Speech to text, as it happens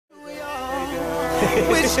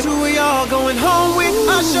Which two of y'all going home with?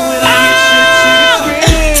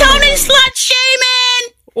 Tony slut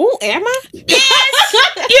shaming. Oh, am I? Yes,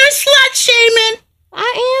 you're slut shaming.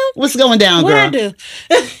 I am. What's going down, What girl? I do?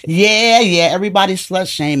 Yeah, everybody's slut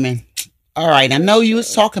shaming. All right, I know you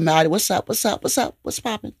was talking about it. What's up? What's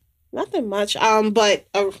popping? Nothing much. But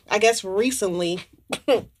I guess recently,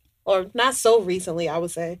 or not so recently, I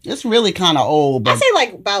would say. It's really kind of old, but I'd say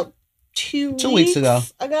like about 2 weeks ago.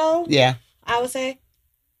 Yeah. I would say.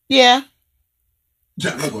 Yeah.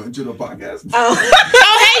 Welcome to the podcast. Oh,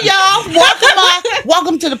 hey, y'all.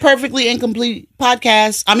 Welcome to the Perfectly Incomplete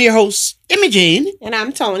podcast. I'm your host, Imogene. And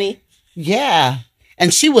I'm Tony. Yeah.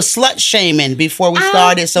 And she was slut shaming before we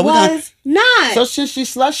started. So we're going to. Not. So since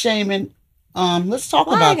she's slut shaming, let's talk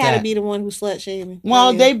about I gotta that. be the one who's slut shaming.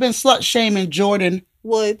 Well, they've been slut shaming Jordan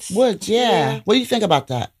Woods. Yeah. What do you think about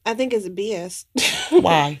that? I think it's BS.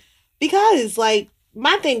 Why? Because, like,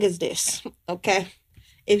 my thing is this, okay?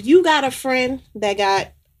 If you got a friend that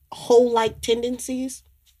got hoe-like tendencies,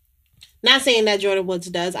 not saying that Jordan Woods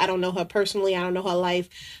does. I don't know her personally. I don't know her life.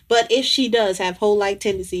 But if she does have hoe-like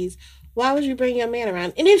tendencies, why would you bring your man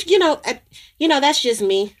around? And if, that's just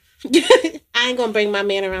me. I ain't going to bring my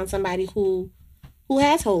man around somebody who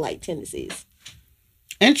has hoe-like tendencies.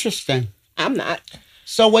 Interesting. I'm not.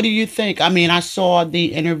 So what do you think? I mean, I saw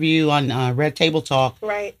the interview on Red Table Talk.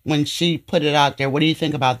 Right. When she put it out there. What do you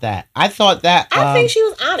think about that? I thought that... I think she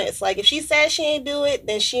was honest. Like, if she said she ain't do it,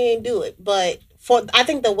 then she ain't do it. But I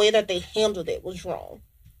think the way that they handled it was wrong.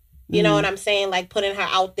 You know what I'm saying? Like, putting her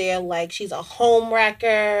out there like she's a home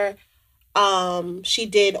wrecker. She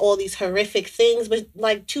did all these horrific things. But,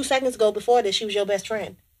 like, 2 seconds ago before this, she was your best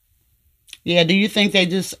friend. Yeah, do you think they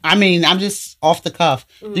just... I mean, I'm just off the cuff.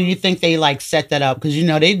 Mm-hmm. Do you think they, like, set that up? Because,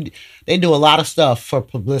 they do a lot of stuff for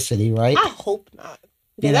publicity, right? I hope not.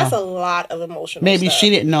 Yeah, that's a lot of emotional Maybe stuff. she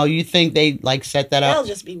didn't know. You think they, like, set that up? That'll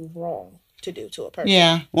just be wrong to do to a person.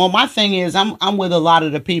 Yeah. Well, my thing is, I'm with a lot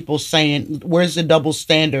of the people saying, where's the double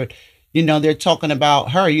standard? They're talking about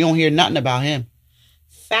her. You don't hear nothing about him.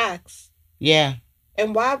 Facts. Yeah.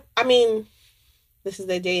 And why... I mean, this is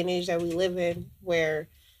the day and age that we live in where...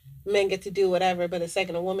 men get to do whatever, but the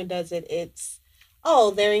second a woman does it, it's,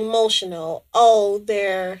 they're emotional.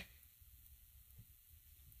 They're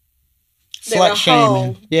slut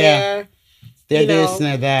shaming. Yeah. They're this and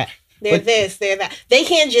they're that. They're this, they're that. They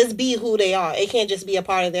can't just be who they are. It can't just be a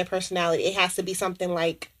part of their personality. It has to be something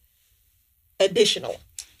like additional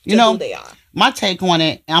to who they are. My take on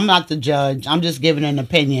it, I'm not the judge. I'm just giving an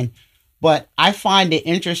opinion. But I find it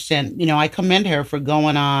interesting. I commend her for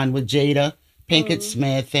going on with Jada Pinkett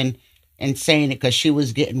Smith and saying it because she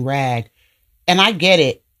was getting ragged. And I get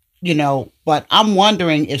it, but I'm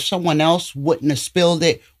wondering if someone else wouldn't have spilled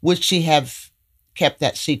it, would she have kept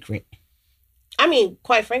that secret? I mean,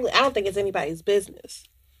 quite frankly, I don't think it's anybody's business.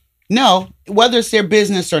 No, whether it's their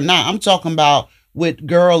business or not. I'm talking about with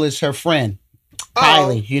girl is her friend,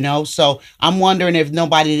 Kylie, So I'm wondering if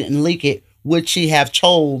nobody didn't leak it, would she have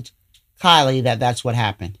told Kylie that that's what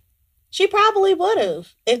happened? She probably would have.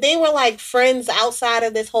 If they were like friends outside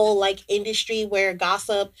of this whole like industry where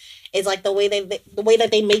gossip is like the way that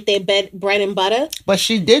they make their bread and butter. But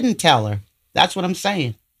she didn't tell her. That's what I'm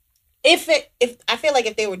saying. If I feel like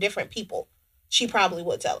if they were different people, she probably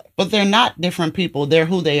would tell her. But they're not different people. They're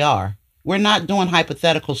who they are. We're not doing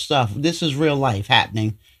hypothetical stuff. This is real life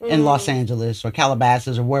happening in Los Angeles or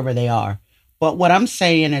Calabasas or wherever they are. But what I'm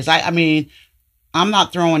saying is, I mean, I'm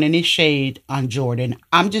not throwing any shade on Jordan.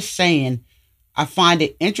 I'm just saying I find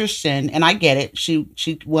it interesting, and I get it. She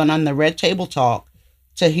went on the Red Table Talk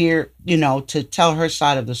to hear, to tell her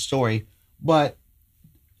side of the story. But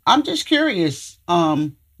I'm just curious.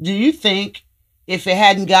 Do you think if it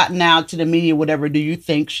hadn't gotten out to the media, whatever, do you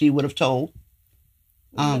think she would have told?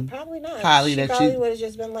 Probably not. Kylie, she probably would have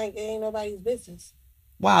just been like, it ain't nobody's business.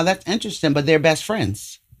 Wow, that's interesting. But they're best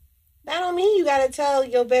friends. That don't mean you gotta tell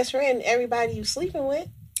your best friend everybody you sleeping with.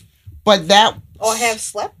 But that... Or have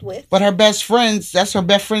slept with. But her best friends, that's her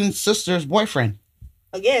best friend's sister's boyfriend.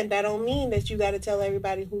 Again, that don't mean that you gotta tell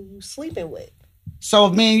everybody who you sleeping with. So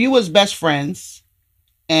if me and you was best friends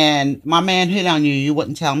and my man hit on you, you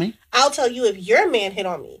wouldn't tell me? I'll tell you if your man hit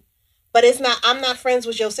on me. But I'm not friends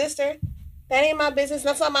with your sister. That ain't my business.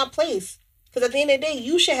 That's not my place. Because at the end of the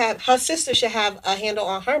day, her sister should have a handle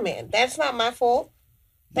on her man. That's not my fault.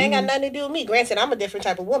 That ain't got nothing to do with me. Granted, I'm a different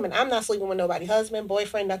type of woman. I'm not sleeping with nobody, husband,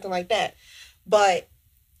 boyfriend, nothing like that. But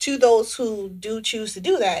to those who do choose to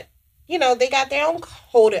do that, they got their own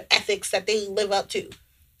code of ethics that they live up to.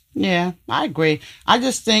 Yeah, I agree. I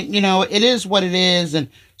just think, it is what it is. And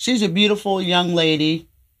she's a beautiful young lady.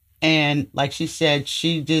 And like she said,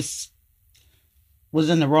 she just was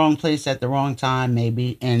in the wrong place at the wrong time,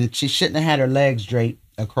 maybe, and she shouldn't have had her legs draped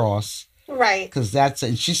across. Right. Because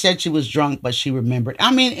and she said she was drunk, but she remembered.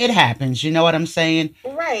 I mean, it happens. You know what I'm saying?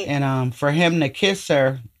 Right. And for him to kiss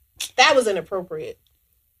her, that was inappropriate.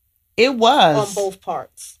 It was on both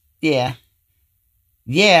parts. Yeah.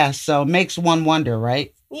 Yeah. So it makes one wonder,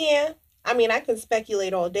 right? Yeah. I mean, I can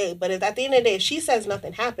speculate all day, but at the end of the day, if she says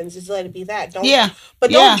nothing happens, just let it be that.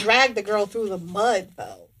 Don't drag the girl through the mud,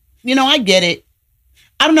 though. You know, I get it.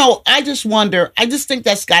 I don't know. I just wonder. I just think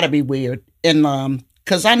that's got to be weird. And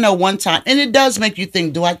because I know one time, and it does make you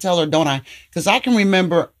think, do I tell her, don't I? Because I can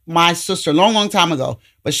remember my sister a long, long time ago,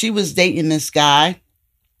 but she was dating this guy,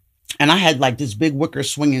 and I had like this big wicker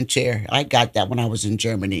swinging chair. I got that when I was in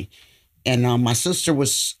Germany. And my sister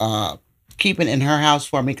was keeping it in her house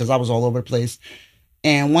for me because I was all over the place.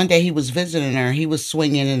 And one day he was visiting her. He was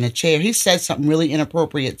swinging in a chair. He said something really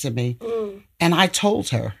inappropriate to me. And I told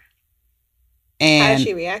her. And how did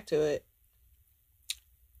she react to it?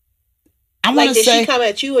 Did she come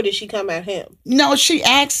at you or did she come at him? No, she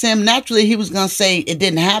asked him. Naturally, he was going to say it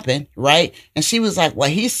didn't happen, right? And she was like, well,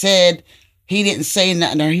 he said he didn't say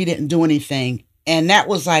nothing or he didn't do anything. And that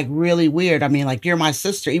was like really weird. I mean, like, you're my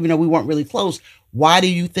sister, even though we weren't really close. Why do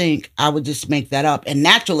you think I would just make that up? And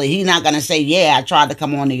naturally, he's not going to say, yeah, I tried to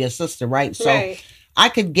come on to your sister, right? So I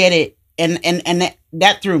could get it. And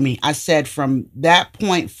that threw me. I said from that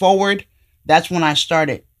point forward, that's when I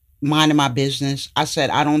started minding my business. I said,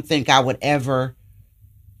 I don't think I would ever,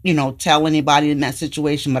 tell anybody in that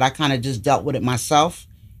situation, but I kind of just dealt with it myself.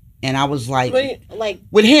 And I was like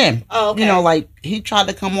with him, like he tried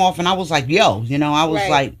to come off and I was like, yo, I was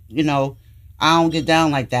like, I don't get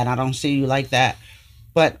down like that. I don't see you like that.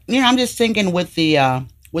 But, I'm just thinking with the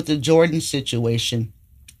Jordan situation,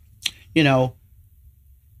 if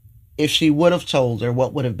she would have told her,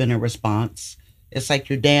 what would have been her response? It's like,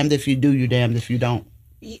 you're damned if you do, you're damned if you don't.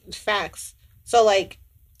 Facts. So, like,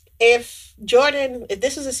 if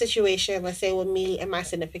this was a situation, let's say with me and my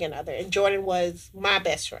significant other, and Jordan was my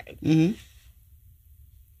best friend,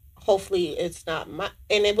 hopefully it's not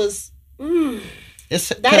and it was,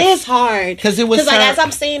 that is hard. Because as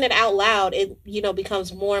I'm saying it out loud, it,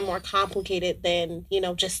 becomes more and more complicated than,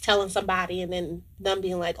 just telling somebody and then them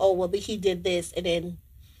being like, oh, well, he did this, and then.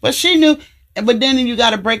 But she knew, but then you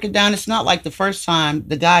got to break it down. It's not like the first time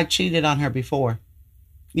the guy cheated on her before.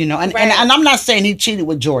 And I'm not saying he cheated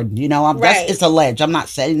with Jordan, it's alleged. I'm not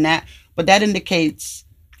saying that, but that indicates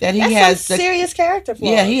that he has some serious character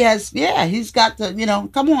flaws. He's got the,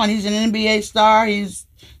 come on, he's an NBA star. He's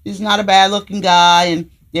not a bad looking guy, and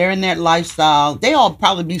they're in that lifestyle. They all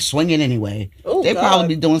probably be swinging anyway. They probably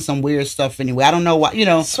be doing some weird stuff anyway. I don't know what,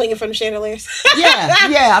 Swinging from the chandeliers.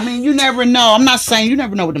 yeah. I mean, you never know. I'm not saying you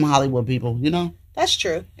never know with them Hollywood people, That's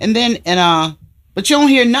true. And then, but you don't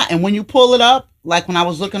hear nothing. When you pull it up, like when I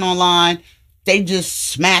was looking online, they just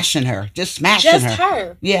smashing her. Just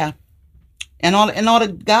her. Yeah. And all the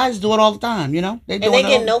guys do it all the time, They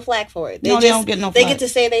get no flack for it. They don't get no flack. They get to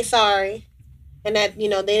say they sorry and that, they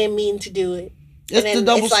didn't mean to do it. It's the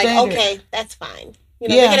double standard. Like, okay, that's fine. They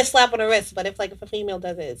get a slap on the wrist, but if a female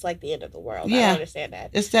does it, it's like the end of the world. Yeah. I don't understand that.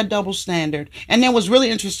 It's that double standard. And then what's really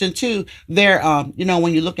interesting too, there,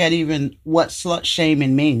 when you look at even what slut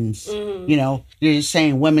shaming means, you're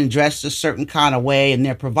saying women dress a certain kind of way and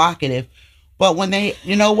they're provocative. But when they,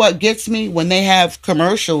 what gets me? When they have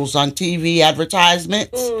commercials on TV,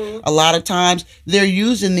 advertisements, a lot of times they're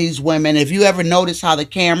using these women. If you ever notice how the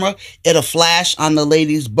camera, it'll flash on the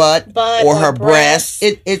lady's butt or her breast.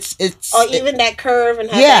 It's even that curve in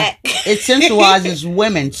her back. It sensualizes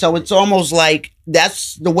women. So it's almost like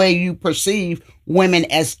that's the way you perceive women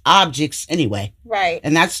as objects anyway. Right.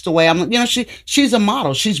 And that's the way she's a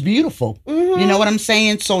model. She's beautiful. You know what I'm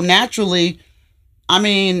saying? So naturally, I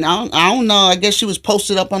mean, I don't know. I guess she was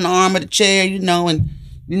posted up on the arm of the chair,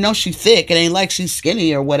 and she's thick. It ain't like she's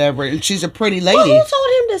skinny or whatever, and she's a pretty lady. Well, who told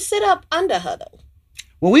him to sit up under her though?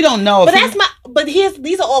 Well, we don't know. But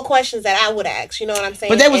these are all questions that I would ask. You know what I'm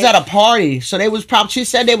saying? But they was at a party, so they was probably. She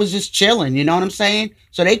said they was just chilling. You know what I'm saying?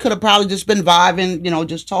 So they could have probably just been vibing,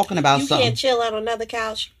 just talking about something. You can't chill on another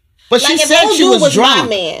couch. But she said she was drunk.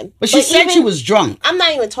 Man, but she said she was drunk. I'm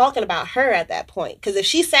not even talking about her at that point. Because if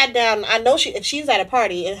she sat down, I know if she's at a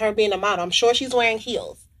party and her being a model, I'm sure she's wearing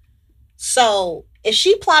heels. So if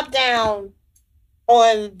she plopped down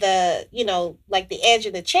on the, like the edge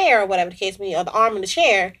of the chair or whatever the case may be, or the arm of the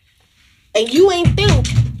chair, and you ain't think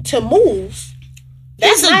to move,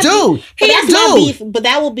 that's a dude. My beef, but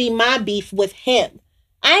that will be my beef with him.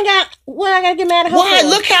 I gotta get mad at her. Why?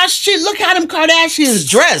 Look how them Kardashians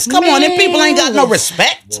dress. Come on, them people ain't got no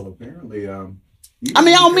respect. Well, apparently, I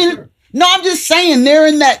don't mean No, I'm just saying they're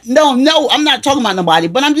in that. No, I'm not talking about nobody,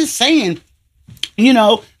 but I'm just saying, you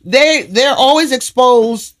know, they're always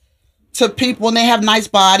exposed to people and they have nice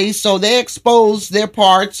bodies, so they expose their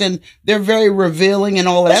parts and they're very revealing and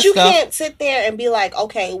all of that stuff. But you stuff. can't sit there and be like,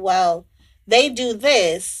 okay, well, they do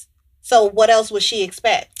this, so what else would she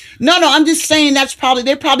expect? No, I'm just saying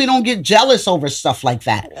they probably don't get jealous over stuff like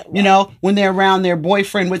that. You know, when they're around their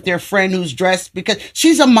boyfriend with their friend who's dressed, because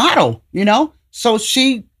she's a model, you know, so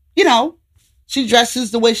she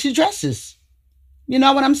dresses the way she dresses. You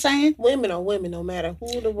know what I'm saying? Women are women, no matter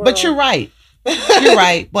who the world. But you're right. You're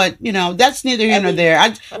right. But, you know, that's neither here nor there.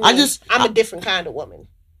 I'm a different kind of woman.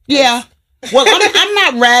 Yeah. Well, I'm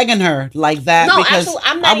not ragging her like that because absolutely.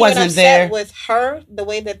 I'm not I wasn't even upset there with her, the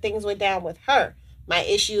way that things went down with her. My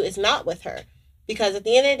issue is not with her. Because at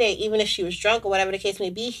the end of the day, even if she was drunk or whatever the case may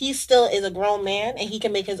be, he still is a grown man and he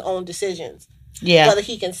can make his own decisions. Yeah. Whether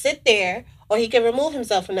he can sit there or he can remove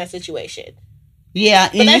himself from that situation. Yeah.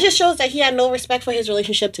 But that just shows that he had no respect for his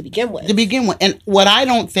relationship to begin with. And what I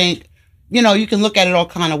don't think, you know, you can look at it all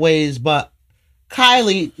kind of ways, but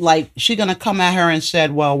Kylie, like, she gonna come at her and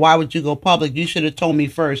said, well, why would you go public? You should have told me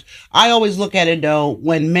first. I always look at it, though,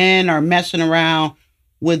 when men are messing around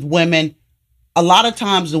with women, a lot of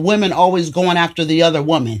times the women always going after the other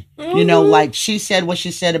woman. Mm-hmm. You know, like she said what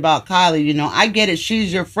she said about Kylie. You know, I get it.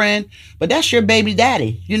 She's your friend, but that's your baby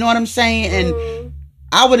daddy. You know what I'm saying? And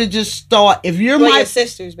I would have just thought, if you're your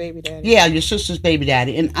sister's baby daddy. Yeah, your sister's baby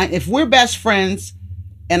daddy. And if we're best friends,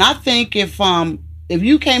 and I think if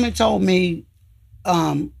you came and told me,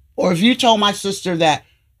 or if you told my sister that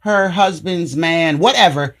her husband's man,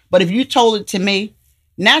 whatever, but if you told it to me,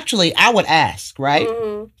 naturally I would ask, right?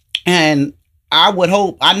 Mm-hmm. And I would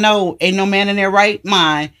hope, I know ain't no man in their right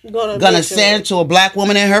mind gonna stand to a black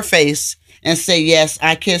woman in her face and say, yes,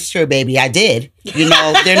 I kissed her, baby, I did. You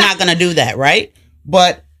know, they're not gonna do that, right?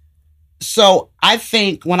 But so I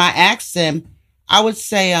think when I asked them, I would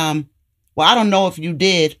say, well, I don't know if you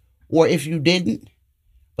did or if you didn't,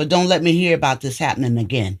 but don't let me hear about this happening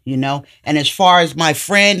again, you know? And as far as my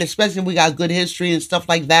friend, especially if we got good history and stuff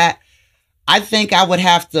like that, I think I would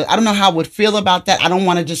have to, I don't know how I would feel about that. I don't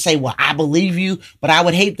want to just say, well, I believe you, but I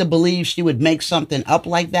would hate to believe she would make something up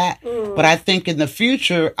like that. Mm. But I think in the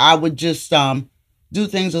future, I would just do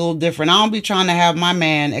things a little different. I don't be trying to have my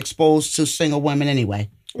man exposed to single women anyway.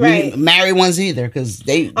 Right. Married ones either, because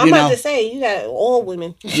they. I'm about to say, you got all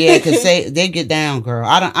women. Yeah, because they get down, girl.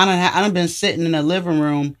 I done been sitting in the living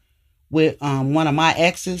room with one of my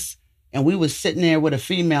exes, and we was sitting there with a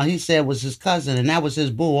female he said was his cousin, and that was his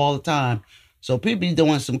boo all the time. So people be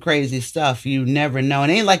doing some crazy stuff. You never know.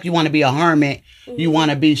 It ain't like you want to be a hermit. Mm-hmm. You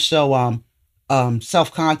want to be so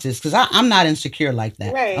self-conscious, because I'm not insecure like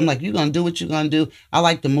that. Right. I'm like, you're gonna do what you're gonna do. I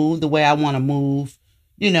like to move the way I want to move.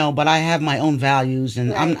 You know, but I have my own values,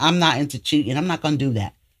 and right. I'm not into cheating. I'm not going to do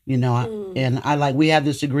that, you know. And we have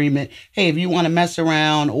this agreement. Hey, if you want to mess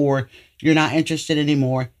around or you're not interested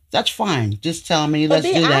anymore, that's fine. Just tell me. Let's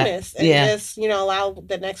do that. Be honest and just, you know, allow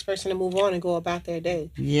the next person to move on and go about their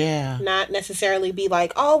day. Yeah. Not necessarily be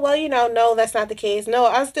like, oh, well, you know, no, that's not the case. No,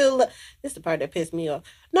 I still. This is the part that pissed me off.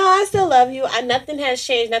 No, I still love you. Nothing has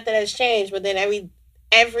changed. Nothing has changed. But then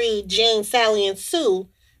every Jane, Sally, and Sue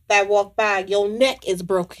that walk by, your neck is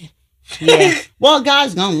broken. Yeah. Well,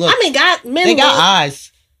 guys gonna look. I mean, men. They got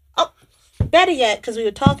eyes. Oh, better yet, because we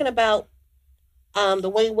were talking about the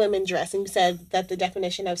way women dress, and you said that the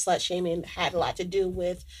definition of slut shaming had a lot to do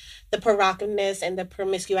with the provocativeness and the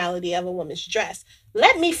promiscuity of a woman's dress.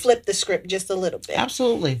 Let me flip the script just a little bit.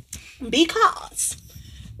 Absolutely. Because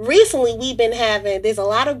recently we've been there's a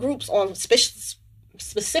lot of groups on,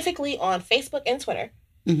 specifically on Facebook and Twitter,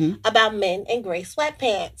 about men in gray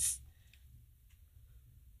sweatpants.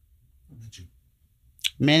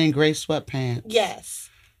 Men in gray sweatpants. Yes.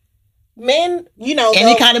 Men, you know.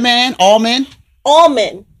 Any kind of man? All men? All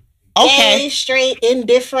men. Okay. Gay, straight,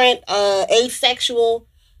 indifferent, asexual,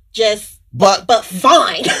 just, but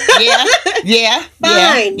fine. Yeah.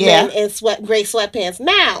 Fine men in gray sweatpants.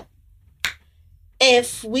 Now,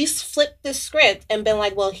 if we flip the script and been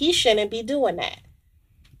like, well, he shouldn't be doing that.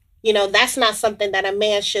 You know, that's not something that a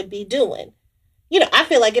man should be doing. You know, I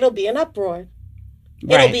feel like it'll be an uproar.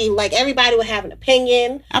 Right. It'll be like everybody will have an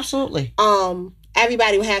opinion. Absolutely.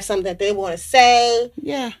 Everybody will have something that they want to say.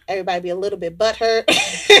 Yeah. Everybody be a little bit butthurt.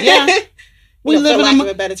 Yeah. We live for lack of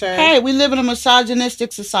a better term. Hey, we live in a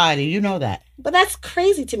misogynistic society. You know that. But that's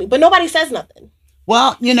crazy to me. But nobody says nothing.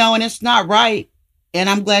 Well, you know, and it's not right. And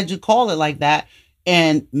I'm glad you call it like that.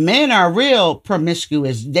 And men are real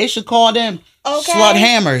promiscuous. They should call them slut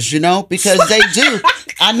hammers, you know, because they do.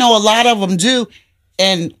 I know a lot of them do.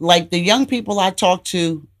 And like the young people I talk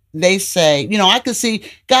to, they say, I could see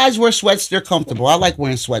guys wear sweats, they're comfortable. I like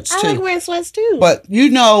wearing sweats too. I like wearing sweats too. But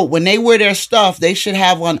when they wear their stuff, they should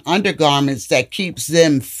have on undergarments that keeps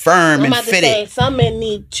them firm and fitted. To say, some men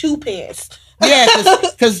need 2 pairs. Yeah,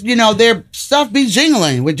 because their stuff be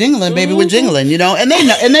jingling. We're jingling, baby. We're jingling.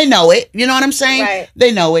 And they know it. You know what I'm saying? Right.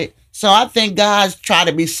 They know it. So I think guys try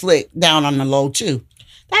to be slick down on the low too.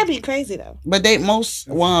 That'd be crazy though. But they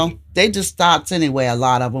just thoughts anyway. A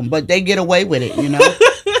lot of them, but they get away with it.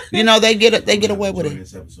 They get away with it.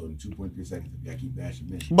 This episode in 2.3 seconds. If I keep bashing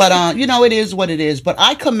me. But it is what it is. But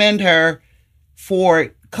I commend her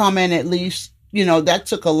for coming at least. That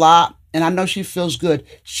took a lot, and I know she feels good.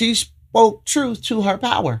 She spoke truth to her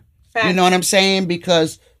power. Fact. You know what I'm saying?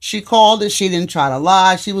 Because she called it. She didn't try to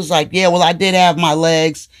lie. She was like, yeah, well, I did have my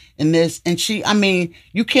legs in this. And you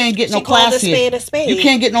can't get no classier. A spade. You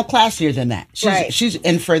can't get no classier than that. Right.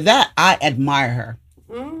 And for that, I admire her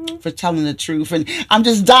for telling the truth. And I'm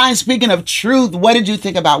just dying. Speaking of truth, what did you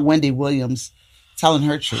think about Wendy Williams telling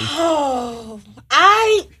her truth? Oh,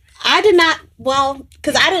 I did not. Well,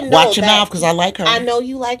 because I didn't know. Watch your mouth, because I like her. I know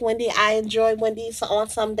you like Wendy. I enjoy Wendy on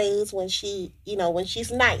some days when when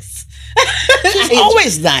she's nice. She's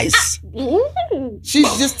always nice. Mm-hmm.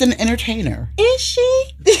 She's just an entertainer. Is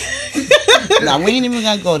she? No, we ain't even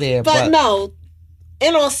gonna go there. But no,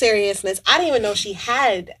 in all seriousness, I didn't even know she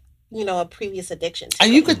had a previous addiction.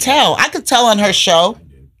 And you could tell. I could tell on her show.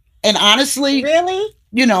 And honestly, really.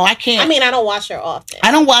 I can't. I mean, I don't watch her often.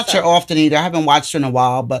 I don't watch her often either. I haven't watched her in a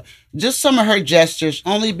while, but just some of her gestures,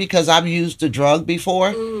 only because I've used the drug before,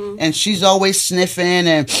 and she's always sniffing,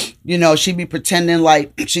 and she be pretending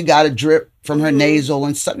like she got a drip from her nasal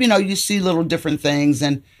and stuff. You see little different things,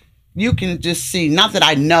 and you can just see. Not that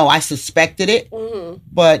I know, I suspected it,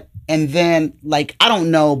 but and then I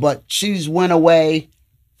don't know, but she's went away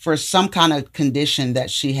for some kind of condition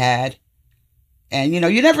that she had. And,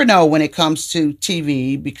 you never know when it comes to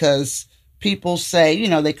TV, because people say,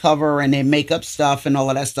 they cover and they make up stuff and all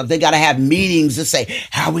of that stuff. They got to have meetings to say,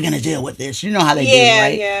 how are we going to deal with this? You know how they do,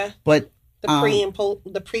 right? Yeah. But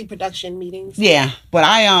the pre-production meetings. Yeah. But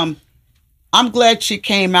I'm glad she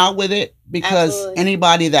came out with it, because Absolutely.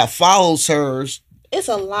 Anybody that follows hers, it's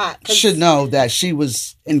a lot, should know that she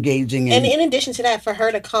was engaging in. And in addition to that, for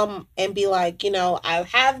her to come and be like, I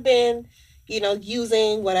have been,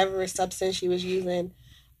 using whatever substance she was using.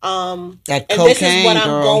 That and cocaine, this is what I'm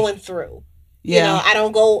girl. going through. Yeah. I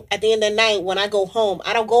don't go at the end of the night when I go home.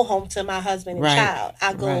 I don't go home to my husband and Right. child.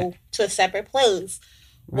 I go Right. to a separate place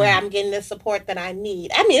where I'm getting the support that I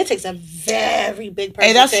need. I mean, it takes a very big person.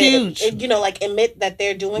 Hey, that's to, huge. Admit that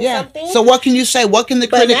they're doing something. So what can you say? What can the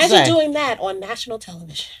But critics imagine say? doing that on national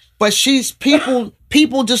television. But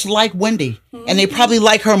people just like Wendy, and they probably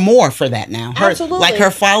like her more for that now. Absolutely. Like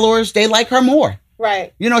her followers, they like her more.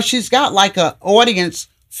 Right. She's got a audience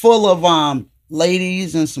full of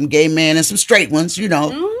ladies and some gay men and some straight ones. Some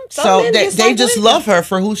So men they like just Wendy. love her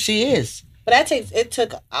for who she is. But it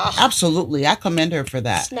took Absolutely, I commend her for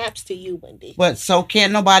that. snaps to you, Wendy. But so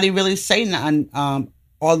can't nobody really say nothing.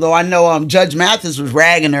 Although I know Judge Mathis was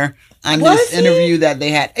ragging her on Was this he? interview that they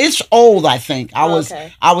had. It's old, I think. I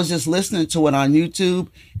Okay. was just listening to it on YouTube,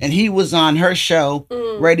 and he was on her show,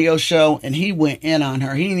 radio show, and he went in on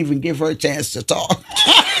her. He didn't even give her a chance to talk.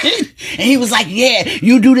 And he was like, "Yeah,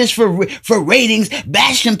 you do this for ratings,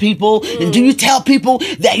 bashing people, and do you tell people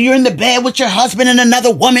that you're in the bed with your husband and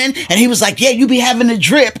another woman?" And he was like, "Yeah, you be having a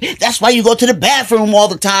drip. That's why you go to the bathroom all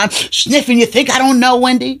the time, sniffing. You think I don't know,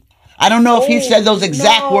 Wendy?" I don't know if he said those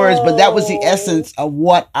exact words, but that was the essence of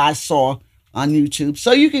what I saw on YouTube.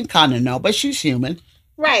 So you can kind of know, but she's human.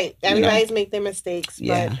 Right. Everybody's make their mistakes.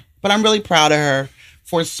 Yeah. But I'm really proud of her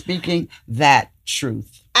for speaking that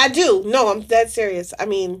truth. I do. No, I'm dead serious. I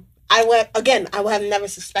mean, I would have never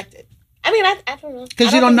suspected. I mean, I don't know.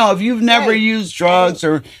 Because you don't know. If you've never Right. used drugs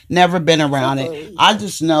or never been around it, Totally. I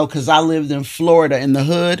just know because I lived in Florida in the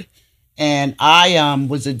hood, and I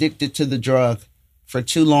was addicted to the drug for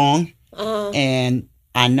too long, and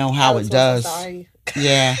I know how Alex it does. wants to argue.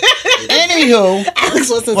 Yeah. Anywho, Alex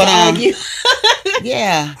wants to But, argue.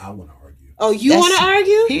 yeah, I want to argue. Oh, you That's- want to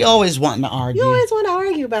argue? he always wanting to argue. You always want to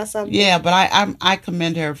argue about something. Yeah, but I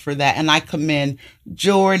commend her for that, and I commend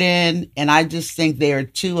Jordan, and I just think they are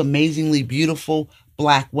two amazingly beautiful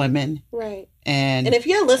Black women. Right. And And if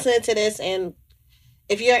you're listening to this and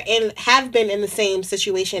if have been in the same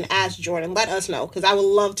situation as Jordan, let us know, because I would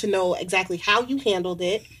love to know exactly how you handled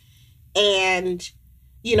it, and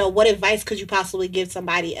what advice could you possibly give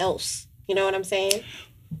somebody else? You know what I'm saying?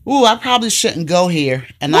 ooh, I probably shouldn't go here,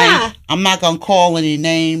 and Why? I'm not gonna call any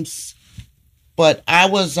names, but I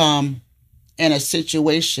was in a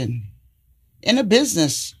situation, in a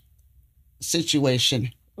business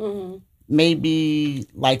situation, maybe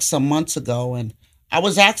like some months ago, and I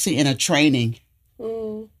was actually in a training,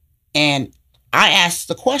 and I asked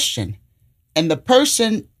the question, and the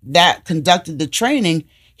person that conducted the training,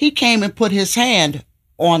 he came and put his hand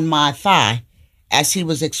on my thigh as he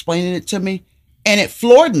was explaining it to me, and it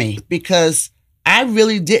floored me because I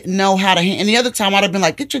really didn't know how to. And the other time I'd have been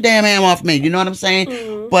like, "Get your damn hand off me," you know what I'm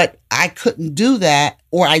saying? But I couldn't do that,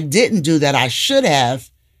 or I didn't do that. I should have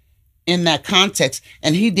in that context,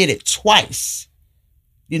 and he did it twice,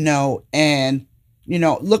 and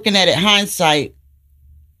looking at it hindsight,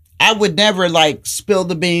 I would never like spill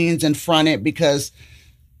the beans in front of it because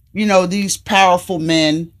these powerful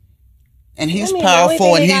men, and he's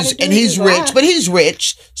powerful, and he's rich, but he's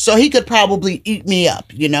rich, so he could probably eat me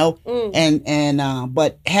up,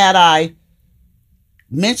 but had I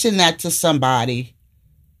mentioned that to somebody,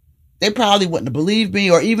 they probably wouldn't have believed me,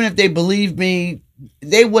 or even if they believed me,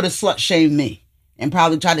 they would have slut shamed me and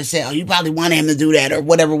probably tried to say, "Oh, you probably wanted him to do that," or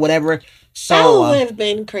whatever. So that would have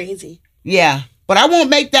been crazy. Yeah, but I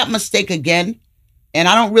won't make that mistake again, and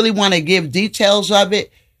I don't really want to give details of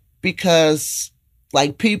it because,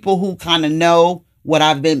 like, people who kind of know what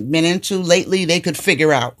I've been into lately, they could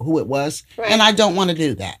figure out who it was, and I don't want to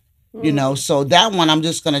do that, So that one, I'm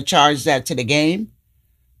just going to charge that to the game.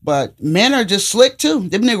 But men are just slick too.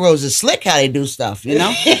 Them Negroes is slick how they do stuff,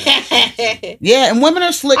 Yeah, and women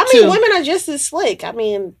are slick too. Women are just as slick. I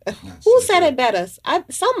mean, who said it better? I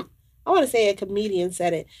want to say a comedian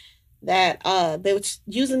said it, that they were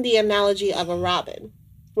using the analogy of a robin.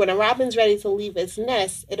 When a robin's ready to leave its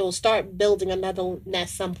nest, it'll start building another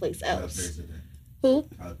nest someplace else. Who?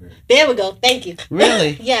 There we go. Thank you.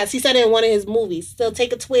 Really? Yes, he said it in one of his movies. They'll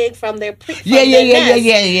take a twig from their nest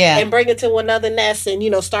and bring it to another nest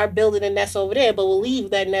and, start building a nest over there, but we'll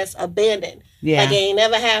leave that nest abandoned. Yeah. Like it ain't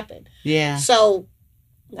never happened. Yeah. So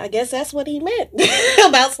I guess that's what he meant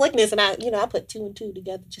about slickness. And I put two and two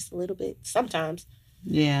together just a little bit sometimes.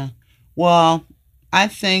 Yeah. Well, I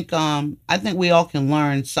think we all can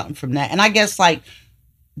learn something from that. And I guess like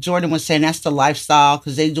Jordan was saying, that's the lifestyle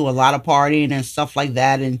because they do a lot of partying and stuff like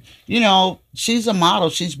that. And, she's a model.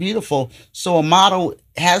 She's beautiful. So a model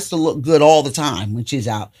has to look good all the time when she's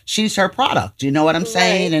out. She's her product. You know what I'm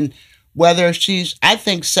saying? And whether I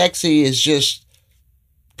think sexy is just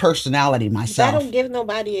personality myself. I don't give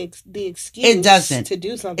nobody the excuse it doesn't. To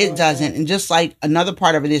do something. It doesn't. And just like another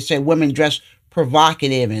part of it is that women dress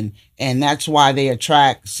provocative and that's why they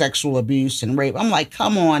attract sexual abuse and rape. I'm like,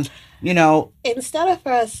 come on. Instead of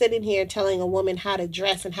us sitting here telling a woman how to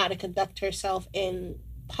dress and how to conduct herself in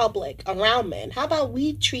public around men, how about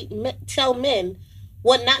we tell men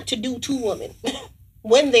what not to do to women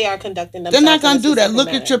when they are conducting themselves? They're not going to do that. Look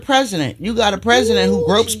at your president. You got a president who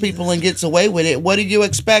gropes people and gets away with it. What do you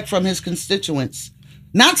expect from his constituents?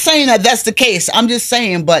 Not saying that that's the case. I'm just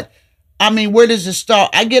saying, but I mean, where does it start?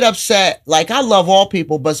 I get upset. Like, I love all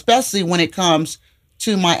people, but especially when it comes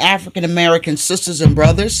to my African American sisters and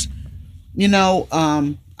brothers.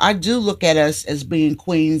 I do look at us as being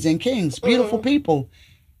queens and kings, beautiful people.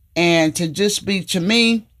 And to just be, to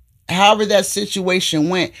me, however that situation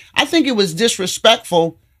went, I think it was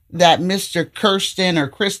disrespectful that Mr.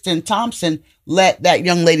 Kristen Thompson let that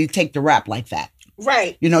young lady take the rap like that.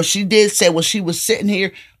 Right. She did say, well, she was sitting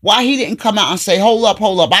here. Why he didn't come out and say, hold up,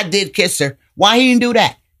 I did kiss her. Why he didn't do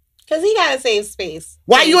that? Because he got to save space.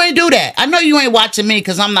 Why you ain't do that? I know you ain't watching me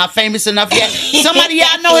because I'm not famous enough yet. Somebody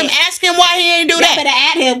y'all know him, ask him why he ain't do that. You better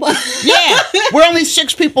add him. Yeah, we're only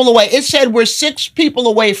 6 people away. It said we're 6 people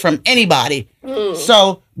away from anybody.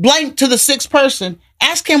 So blank to the 6th person.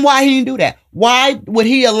 Ask him why he didn't do that. Why would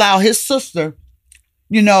he allow his sister,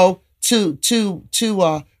 to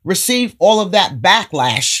receive all of that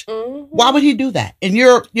backlash? Why would he do that? And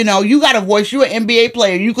you got a voice. You're an NBA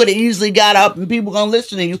player. You could have easily got up and people gonna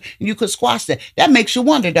listen to you and you could squash that. That makes you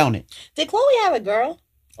wonder, don't it? Did Chloe have a girl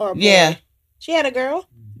or a boy? Yeah. She had a girl?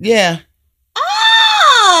 Yeah.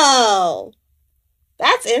 Oh,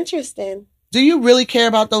 that's interesting. Do you really care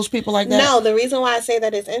about those people like that? No, the reason why I say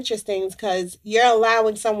that it's interesting is because you're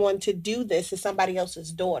allowing someone to do this to somebody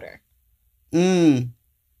else's daughter.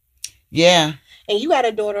 Yeah. And you got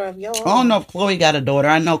a daughter of your own. I don't know if Chloe got a daughter.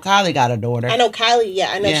 I know Kylie got a daughter. I know Kylie, yeah.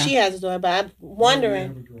 I know she has a daughter, but I'm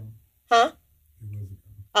wondering. Huh?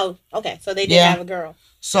 Oh, okay. So they did have a girl.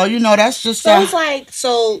 So, that's just... So it's like,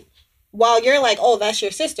 while you're like, oh, that's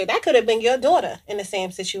your sister, that could have been your daughter in the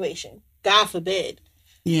same situation. God forbid.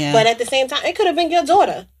 Yeah. But at the same time, it could have been your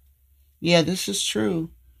daughter. Yeah, this is true.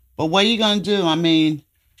 But what are you going to do? I mean,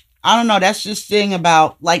 I don't know. That's just the thing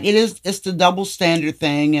about, like, it's the double standard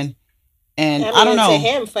thing. And I don't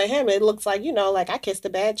know. For him, it looks like, like I kissed a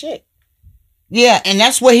bad chick. Yeah, and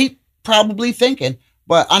that's what he probably thinking.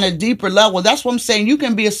 But on a deeper level, that's what I'm saying. You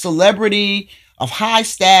can be a celebrity of high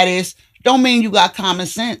status. Don't mean you got common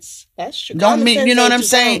sense. That's true. Don't mean, you know what I'm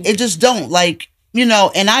saying? It just don't. Like, you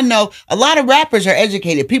know, and I know a lot of rappers are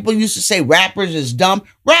educated. People used to say rappers is dumb.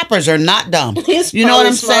 Rappers are not dumb. You know what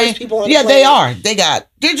I'm saying? Yeah, they are.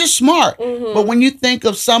 They're just smart. Mm-hmm. But when you think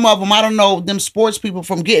of some of them, I don't know, them sports people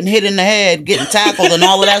from getting hit in the head, getting tackled and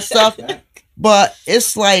all of that stuff. But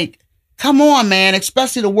it's like, come on, man,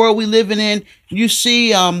 especially the world we living in. You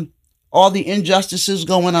see all the injustices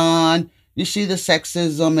going on. You see the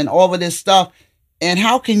sexism and all of this stuff. And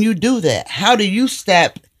how can you do that? How do you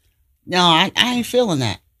step? No, I ain't feeling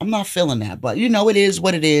that. I'm not feeling that. But, you know, it is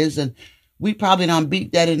what it is. And we probably don't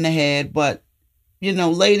beat that in the head. But, you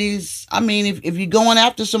know, ladies, I mean, if you're going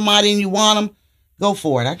after somebody and you want them, go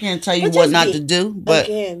for it. I can't tell you what not to do. But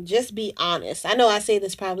again, just be honest. I know I say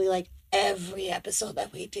this probably like every episode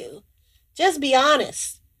that we do. Just be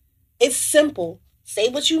honest. It's simple. Say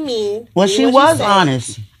what you mean. Well, she was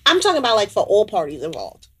honest. I'm talking about like for all parties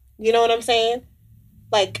involved. You know what I'm saying?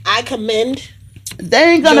 Like, I commend. They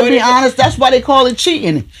ain't gonna be honest. That's why they call it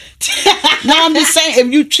cheating. No, I'm just saying,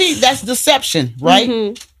 if you cheat, that's deception, right?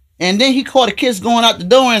 Mm-hmm. And then he caught a kiss going out the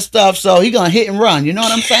door and stuff, so he gonna hit and run. You know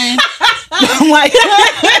what I'm saying? I'm like,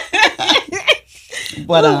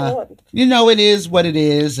 but you know, it is what it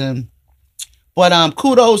is, but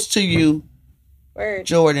kudos to you. Word.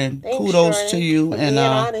 Jordan. Thanks, kudos Jordan, to you. And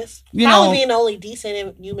honest. You probably know, being the only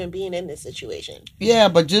decent human being in this situation. Yeah,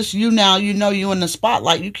 but just you now, you know, you in the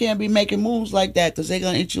spotlight. You can't be making moves like that because they're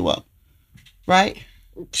gonna eat you up, right?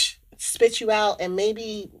 Spit you out and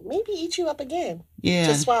maybe eat you up again. Yeah,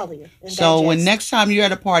 just swallow you. So digest. When next time you're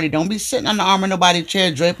at a party, don't be sitting on the arm of nobody's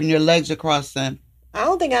chair, draping your legs across them. I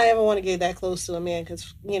don't think I ever want to get that close to a man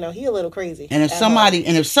because, you know, he a little crazy. And if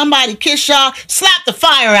somebody kiss y'all, slap the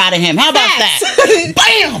fire out of him. How about that?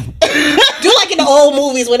 Bam! Do like in the old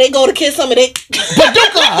movies when they go to kiss somebody.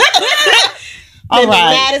 All right.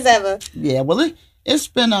 Mad as ever. Yeah, well, it's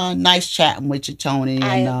been nice chatting with you, Tony.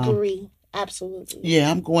 I agree. Absolutely. Yeah,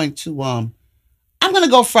 I'm going to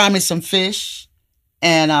go fry me some fish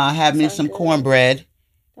and have me some cornbread.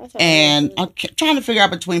 And I'm trying to figure out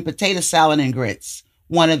between potato salad and grits.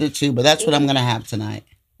 One of the two, but that's what I'm going to have tonight.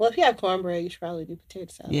 Well, if you have cornbread, you should probably do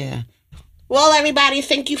potato salad. Yeah. Well, everybody,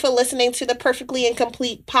 thank you for listening to the Perfectly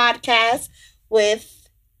Incomplete podcast with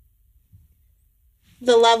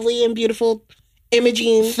the lovely and beautiful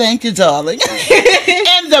Imogene. Thank you, darling.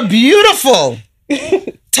 And the beautiful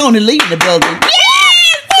Tony Lee in the building.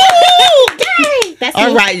 Yeah! Woo! Dang! That's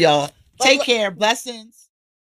all right, y'all. Take care. Blessings.